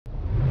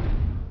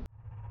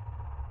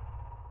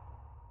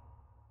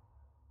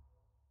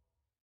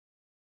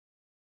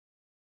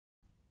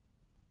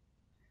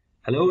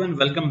Hello and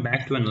welcome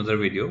back to another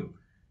video.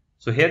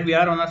 So here we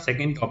are on our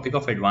second topic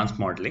of advanced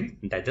modeling,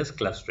 that is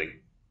clustering.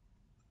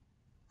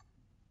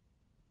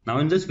 Now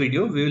in this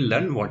video we will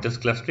learn what is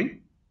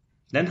clustering,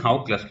 then how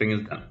clustering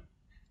is done.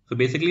 So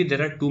basically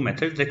there are two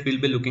methods that we'll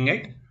be looking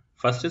at.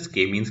 First is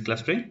k-means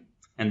clustering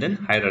and then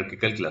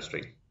hierarchical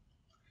clustering.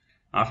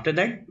 After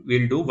that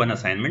we'll do one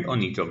assignment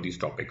on each of these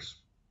topics.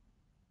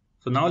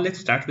 So now let's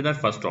start with our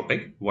first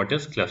topic, what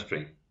is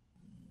clustering.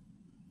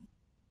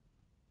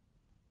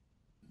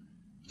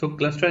 So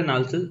cluster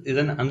analysis is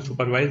an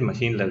unsupervised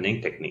machine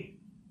learning technique.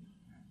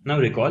 Now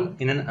recall,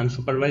 in an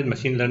unsupervised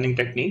machine learning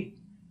technique,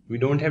 we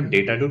don't have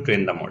data to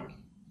train the model,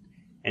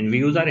 and we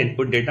use our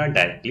input data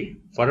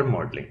directly for our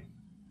modeling.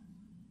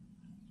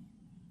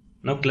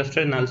 Now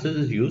cluster analysis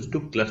is used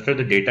to cluster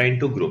the data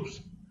into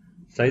groups,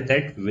 such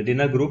that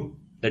within a group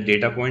the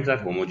data points are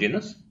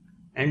homogeneous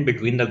and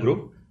between the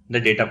group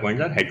the data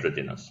points are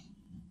heterogeneous.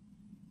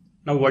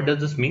 Now what does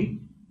this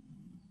mean?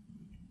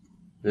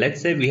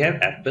 Let's say we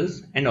have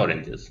apples and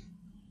oranges.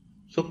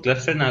 So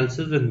cluster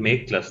analysis will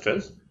make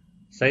clusters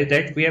such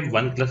that we have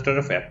one cluster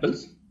of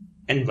apples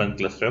and one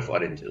cluster of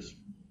oranges.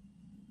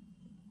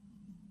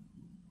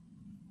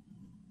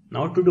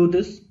 Now to do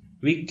this,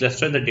 we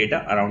cluster the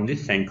data around the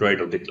centroid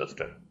of the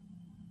cluster.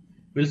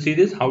 We'll see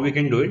this how we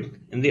can do it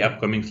in the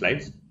upcoming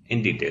slides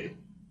in detail.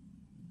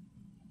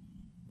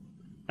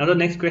 Now the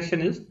next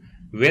question is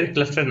where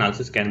cluster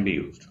analysis can be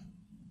used.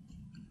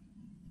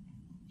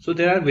 So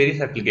there are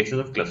various applications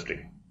of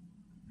clustering.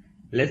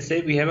 Let's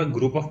say we have a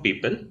group of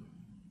people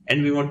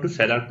and we want to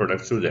sell our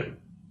products to them.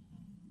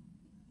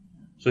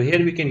 So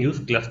here we can use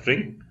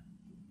clustering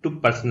to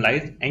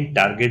personalize and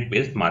target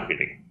based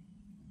marketing.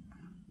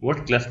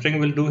 What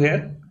clustering will do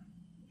here?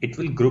 It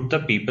will group the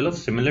people of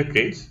similar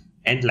traits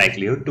and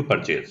likelihood to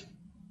purchase.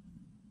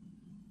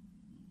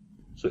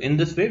 So in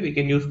this way we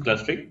can use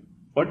clustering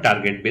for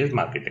target based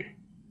marketing.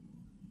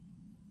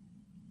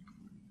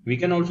 We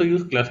can also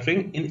use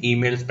clustering in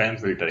email spam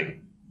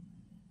filtering.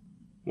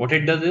 What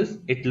it does is,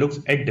 it looks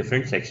at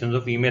different sections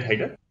of email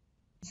header,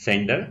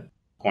 sender,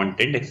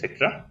 content,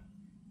 etc.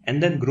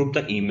 and then group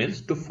the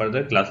emails to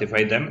further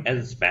classify them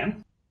as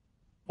spam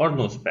or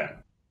no spam.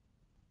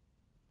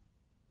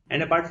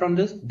 And apart from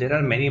this, there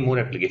are many more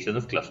applications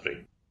of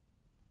clustering.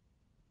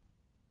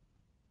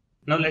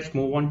 Now let's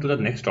move on to the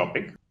next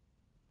topic.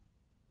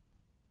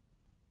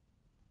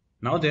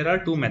 Now there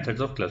are two methods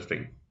of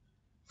clustering.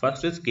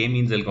 First is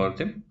k-means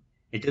algorithm.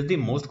 It is the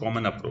most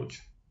common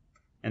approach.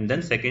 And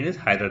then second is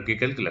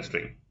hierarchical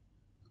clustering.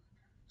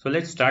 So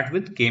let's start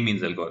with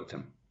k-means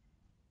algorithm.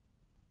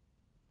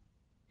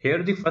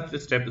 Here the first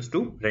step is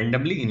to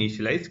randomly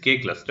initialize k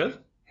clusters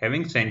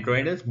having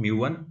centroid as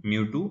mu1,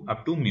 mu2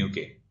 up to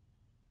mu_k.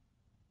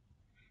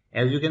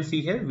 As you can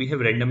see here, we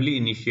have randomly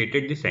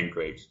initiated the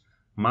centroids,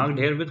 marked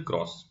here with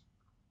cross.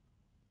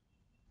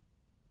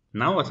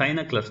 Now assign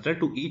a cluster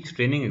to each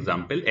training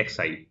example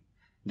xi,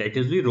 that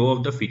is the row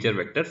of the feature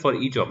vector for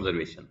each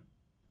observation.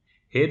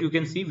 Here you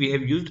can see we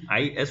have used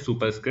I as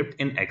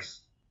superscript in X.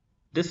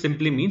 This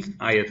simply means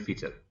ith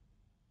feature.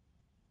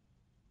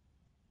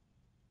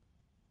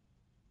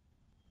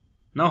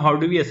 Now how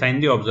do we assign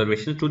the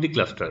observations to the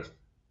clusters?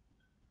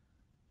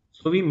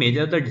 So we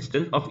measure the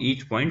distance of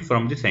each point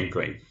from the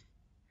centroids.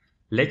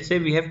 Let's say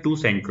we have two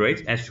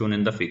centroids as shown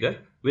in the figure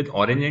with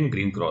orange and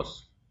green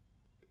cross.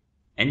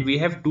 And we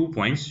have 2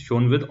 points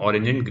shown with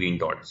orange and green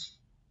dots.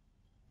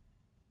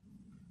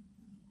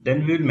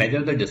 Then we will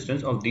measure the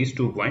distance of these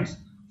 2 points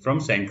from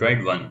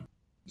centroid 1,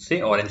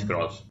 say orange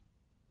cross.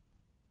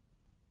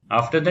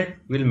 After that,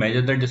 we'll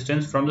measure the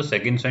distance from the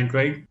second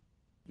centroid,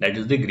 that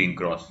is the green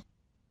cross.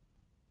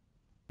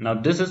 Now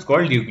this is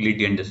called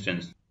Euclidean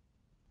distance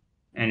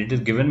and it is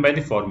given by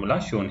the formula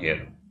shown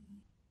here.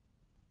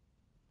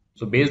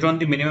 So based on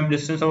the minimum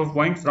distance of a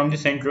point from the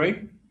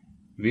centroid,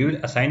 we will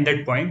assign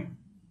that point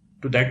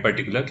to that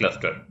particular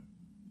cluster.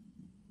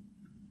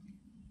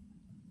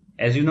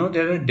 As you know,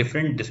 there are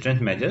different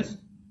distance measures,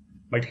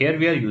 but here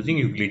we are using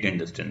Euclidean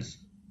distance.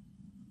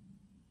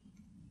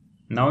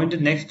 Now in the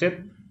next step,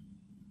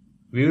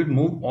 we will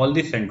move all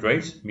the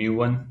centroids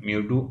mu1,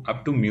 mu2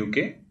 up to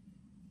mu_k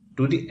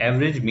to the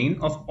average mean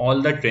of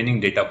all the training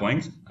data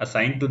points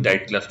assigned to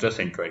that cluster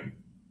centroid.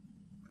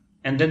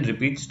 And then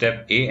repeat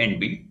step A and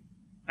B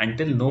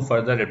until no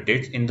further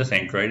updates in the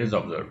centroid is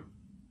observed.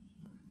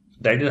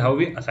 That is how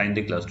we assign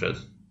the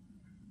clusters.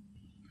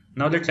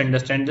 Now let's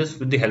understand this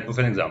with the help of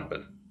an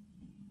example.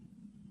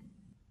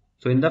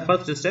 So in the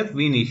first step,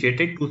 we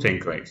initiated two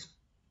centroids.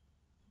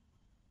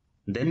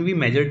 Then we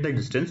measured the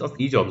distance of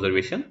each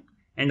observation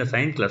and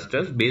assigned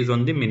clusters based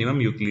on the minimum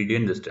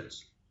Euclidean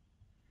distance.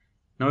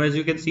 Now as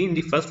you can see in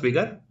the first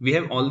figure, we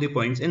have all the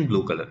points in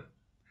blue color.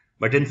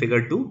 But in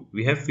figure 2,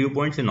 we have few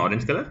points in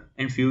orange color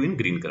and few in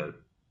green color.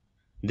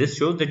 This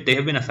shows that they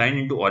have been assigned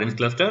into orange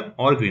cluster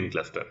or green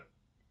cluster.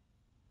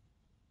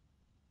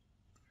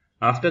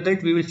 After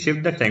that, we will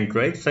shift the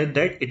centroid such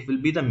that it will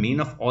be the mean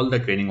of all the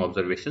training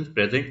observations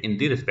present in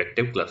the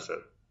respective cluster.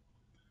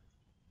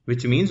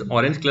 Which means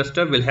orange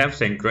cluster will have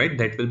centroid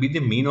that will be the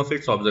mean of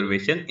its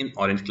observation in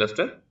orange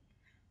cluster,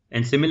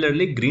 And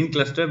similarly, green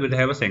cluster will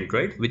have a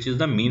centroid, which is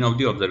the mean of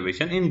the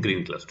observation in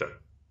green cluster.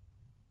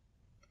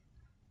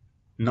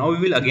 Now we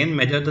will again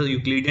measure the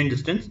Euclidean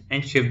distance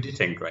and shift the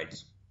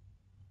centroids.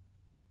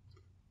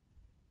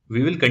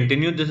 We will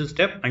continue this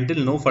step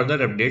until no further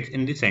updates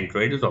in the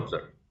centroid is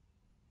observed.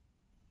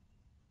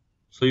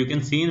 So you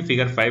can see in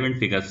figure 5 and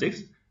figure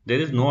 6, there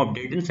is no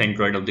update in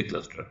centroid of the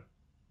cluster.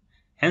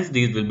 Hence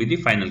these will be the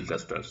final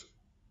clusters.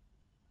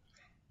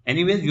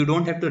 Anyways, you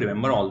don't have to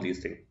remember all these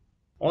things.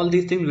 All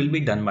these things will be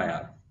done by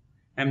R.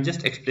 I am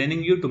just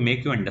explaining you to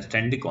make you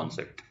understand the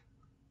concept.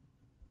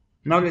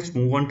 Now let's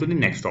move on to the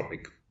next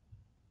topic.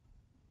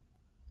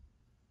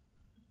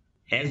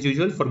 As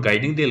usual, for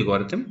guiding the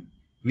algorithm,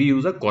 we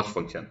use a cost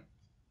function.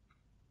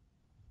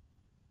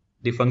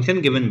 The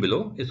function given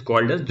below is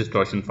called as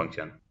distortion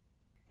function,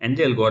 and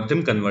the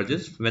algorithm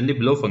converges when the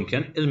below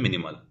function is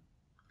minimal.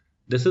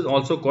 This is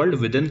also called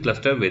within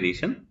cluster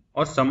variation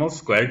or sum of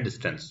squared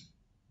distance.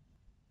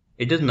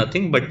 It is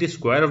nothing but the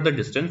square of the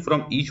distance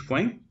from each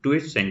point to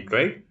its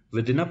centroid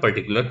within a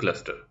particular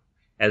cluster,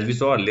 as we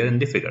saw earlier in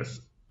the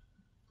figures.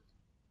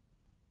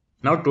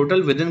 Now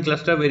total within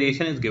cluster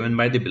variation is given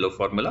by the below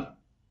formula,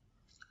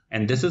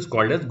 and this is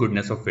called as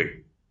goodness of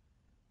fit.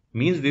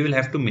 Means we will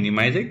have to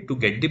minimize it to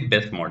get the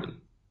best model.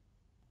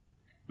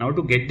 Now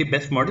to get the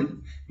best model,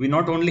 we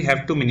not only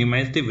have to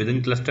minimize the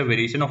within cluster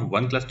variation of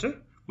one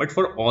cluster, but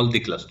for all the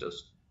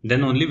clusters.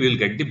 Then only we will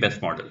get the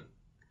best model.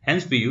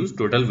 Hence we use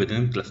total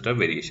within cluster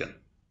variation.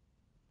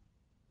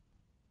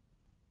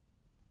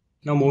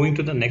 Now moving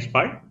to the next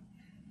part.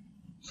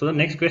 So the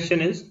next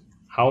question is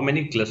how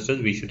many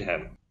clusters we should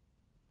have.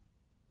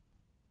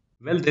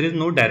 Well, there is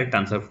no direct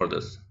answer for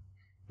this.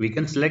 We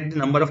can select the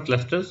number of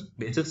clusters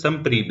based on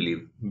some pre-belief,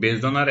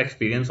 based on our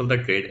experience of the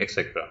trade,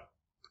 etc.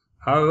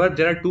 However,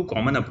 there are two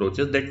common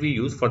approaches that we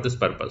use for this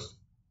purpose.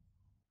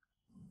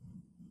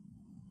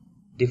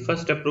 The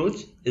first approach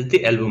is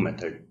the elbow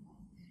method.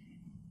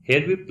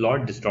 Here we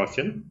plot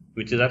distortion,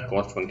 which is our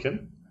cost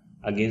function,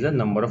 against the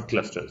number of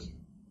clusters.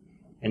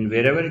 And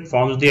wherever it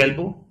forms the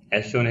elbow,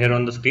 as shown here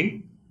on the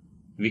screen,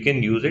 we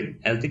can use it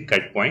as the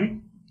cut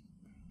point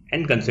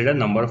and consider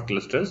number of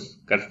clusters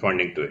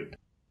corresponding to it.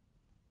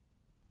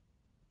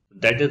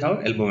 That is how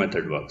elbow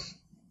method works.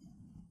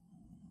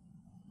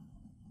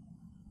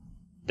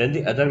 Then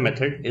the other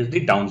method is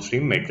the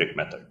downstream metric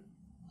method.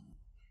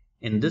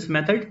 In this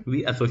method,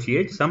 we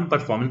associate some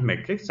performance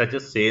metrics such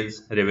as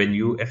sales,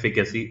 revenue,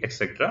 efficacy,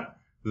 etc.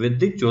 with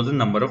the chosen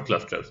number of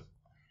clusters.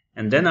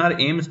 And then our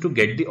aim is to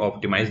get the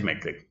optimized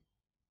metric.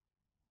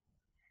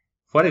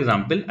 For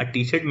example, a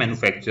t-shirt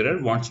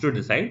manufacturer wants to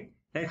decide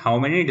that how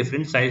many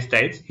different size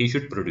types he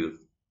should produce.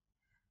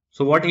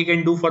 So what he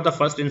can do for the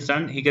first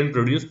instance, he can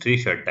produce 3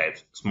 shirt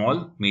types,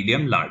 small,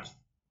 medium, large.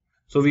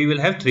 So we will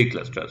have 3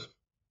 clusters.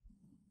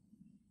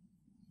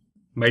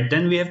 But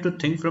then we have to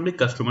think from the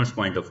customer's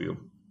point of view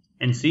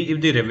and see if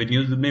the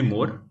revenues will be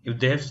more if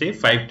they have say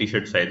 5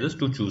 t-shirt sizes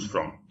to choose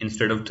from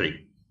instead of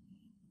 3.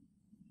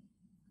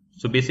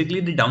 So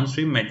basically the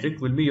downstream metric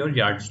will be your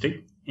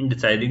yardstick in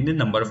deciding the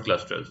number of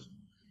clusters.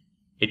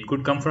 It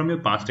could come from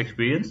your past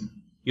experience,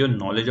 your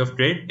knowledge of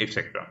trade,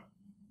 etc.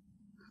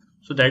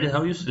 So that is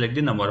how you select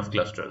the number of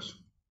clusters.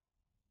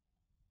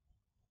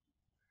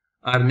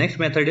 Our next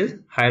method is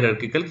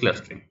hierarchical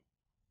clustering.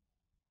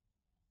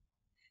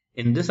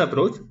 In this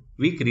approach,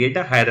 we create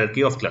a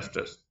hierarchy of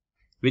clusters,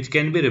 which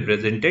can be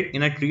represented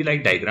in a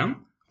tree-like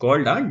diagram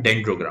called a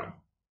dendrogram.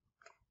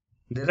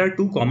 There are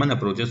two common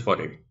approaches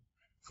for it.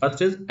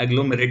 First is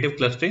agglomerative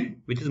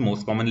clustering, which is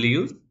most commonly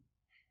used,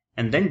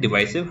 and then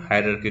divisive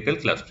hierarchical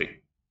clustering.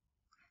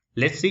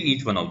 Let's see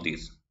each one of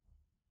these.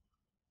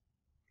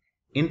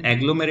 In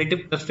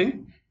agglomerative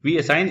clustering, we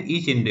assign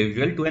each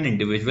individual to an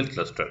individual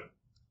cluster.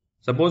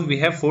 Suppose we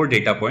have 4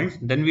 data points,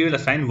 then we will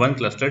assign one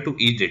cluster to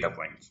each data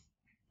point.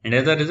 And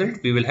as a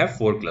result, we will have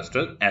 4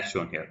 clusters as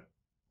shown here.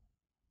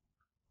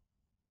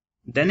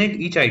 Then at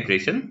each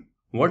iteration,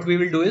 what we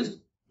will do is,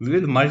 we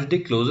will merge the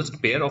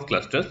closest pair of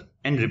clusters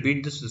and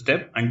repeat this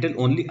step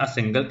until only a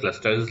single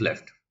cluster is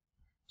left.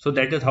 So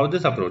that is how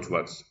this approach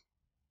works.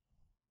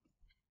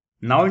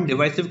 Now in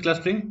divisive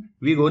clustering,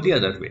 we go the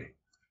other way.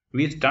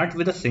 We start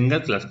with a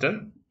single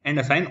cluster and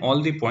assign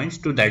all the points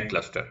to that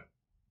cluster.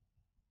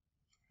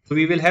 So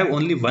we will have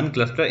only one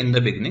cluster in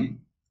the beginning.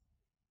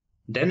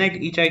 Then at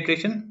each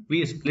iteration,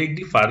 we split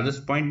the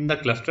farthest point in the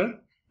cluster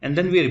and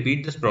then we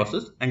repeat this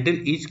process until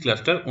each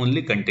cluster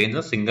only contains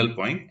a single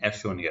point as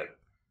shown here.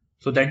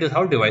 So that is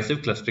how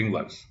divisive clustering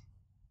works.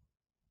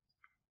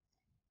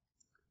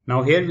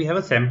 Now here we have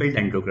a sample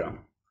dendrogram.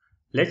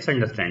 Let's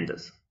understand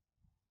this.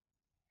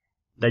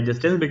 The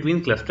distance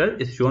between clusters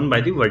is shown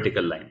by the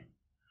vertical line.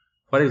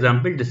 For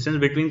example, distance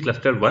between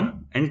cluster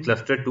 1 and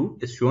cluster 2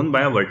 is shown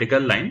by a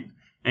vertical line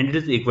and it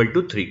is equal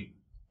to 3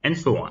 and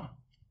so on.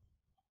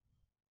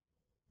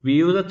 We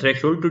use a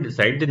threshold to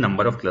decide the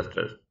number of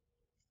clusters.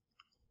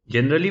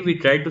 Generally, we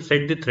try to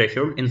set the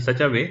threshold in such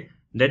a way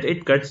that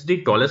it cuts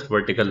the tallest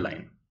vertical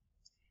line.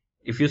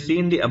 If you see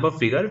in the above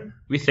figure,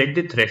 we set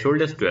the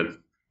threshold as 12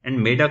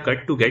 and made a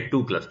cut to get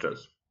 2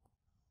 clusters.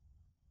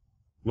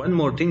 One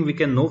more thing we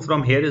can know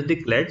from here is the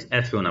clades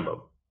as shown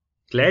above.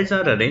 Clades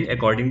are arranged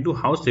according to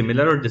how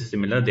similar or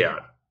dissimilar they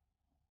are.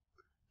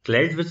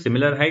 Clades with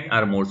similar height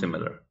are more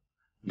similar.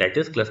 That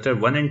is, cluster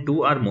 1 and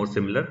 2 are more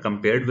similar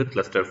compared with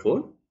cluster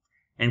 4,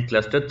 and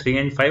cluster 3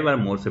 and 5 are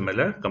more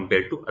similar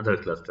compared to other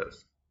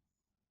clusters.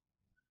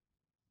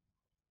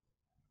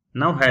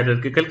 Now,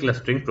 hierarchical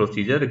clustering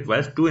procedure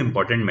requires two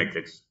important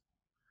metrics.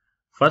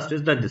 First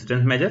is the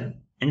distance measure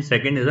and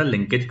second is the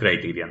linkage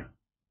criterion.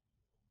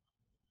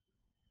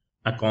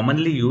 A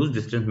commonly used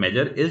distance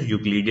measure is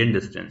Euclidean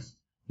distance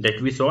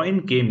that we saw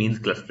in k-means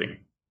clustering.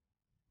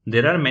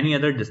 There are many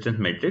other distance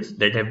metrics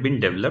that have been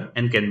developed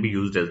and can be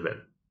used as well.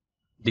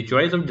 The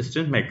choice of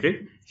distance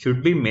metric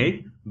should be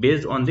made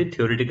based on the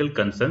theoretical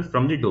concerns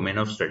from the domain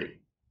of study.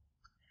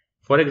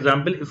 For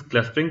example, if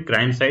clustering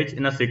crime sites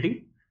in a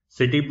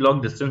city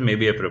block distance may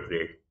be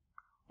appropriate,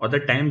 or the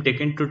time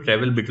taken to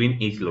travel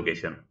between each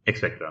location,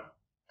 etc.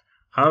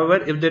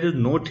 However, if there is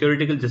no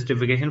theoretical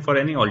justification for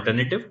any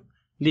alternative,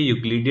 the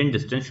Euclidean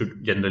distance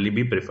should generally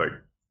be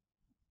preferred.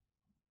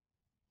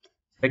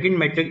 Second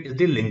metric is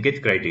the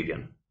linkage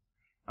criterion.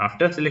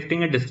 After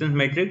selecting a distance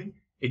metric,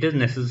 it is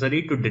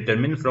necessary to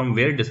determine from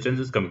where distance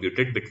is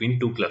computed between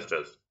two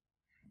clusters.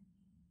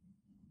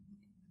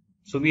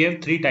 So we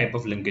have three types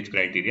of linkage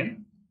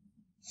criterion: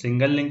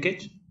 single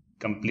linkage,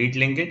 complete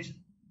linkage,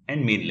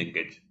 and mean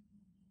linkage.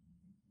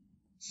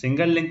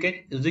 Single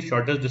linkage is the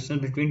shortest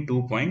distance between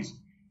 2 points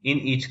in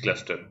each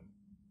cluster.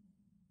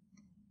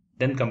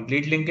 Then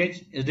complete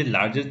linkage is the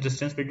largest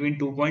distance between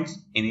 2 points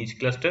in each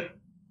cluster.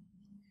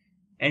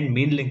 And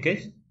mean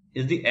linkage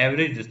is the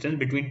average distance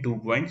between 2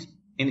 points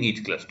in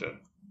each cluster.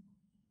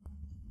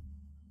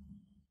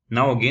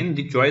 Now again,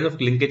 the choice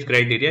of linkage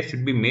criteria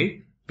should be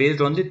made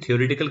based on the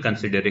theoretical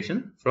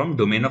consideration from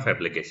domain of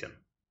application.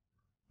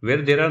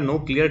 Where there are no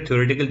clear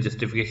theoretical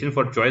justification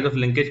for choice of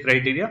linkage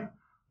criteria,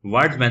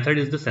 Ward's method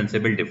is the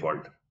sensible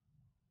default.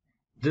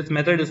 This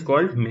method is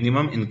called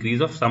minimum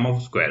increase of sum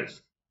of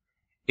squares.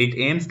 It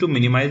aims to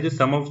minimize the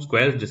sum of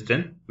squares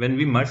distance when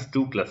we merge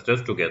two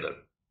clusters together.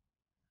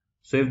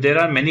 So if there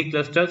are many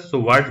clusters, so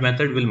Ward's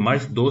method will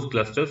merge those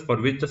clusters for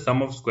which the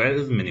sum of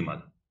squares is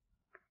minimal.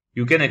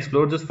 You can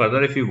explore this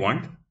further if you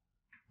want,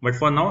 but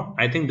for now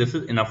I think this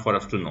is enough for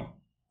us to know.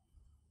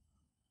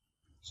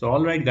 So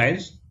alright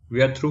guys,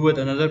 we are through with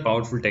another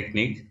powerful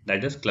technique,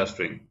 that is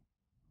clustering.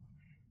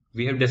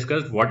 We have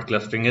discussed what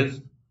clustering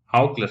is,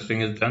 how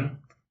clustering is done.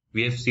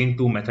 We have seen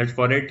two methods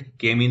for it,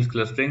 k-means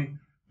clustering,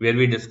 where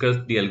we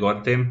discussed the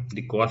algorithm,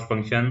 the cost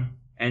function,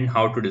 and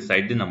how to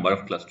decide the number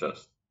of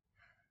clusters.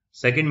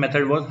 Second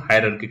method was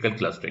hierarchical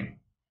clustering.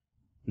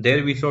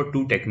 There we saw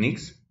two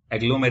techniques,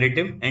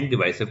 agglomerative and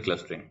divisive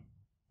clustering.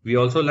 We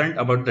also learned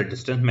about the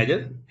distance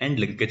measure and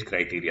linkage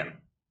criterion.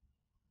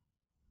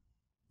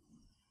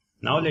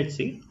 Now let's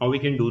see how we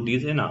can do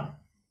these in R.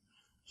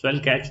 So I'll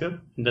catch you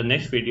in the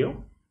next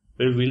video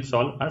where we'll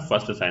solve our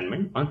first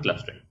assignment on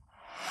clustering.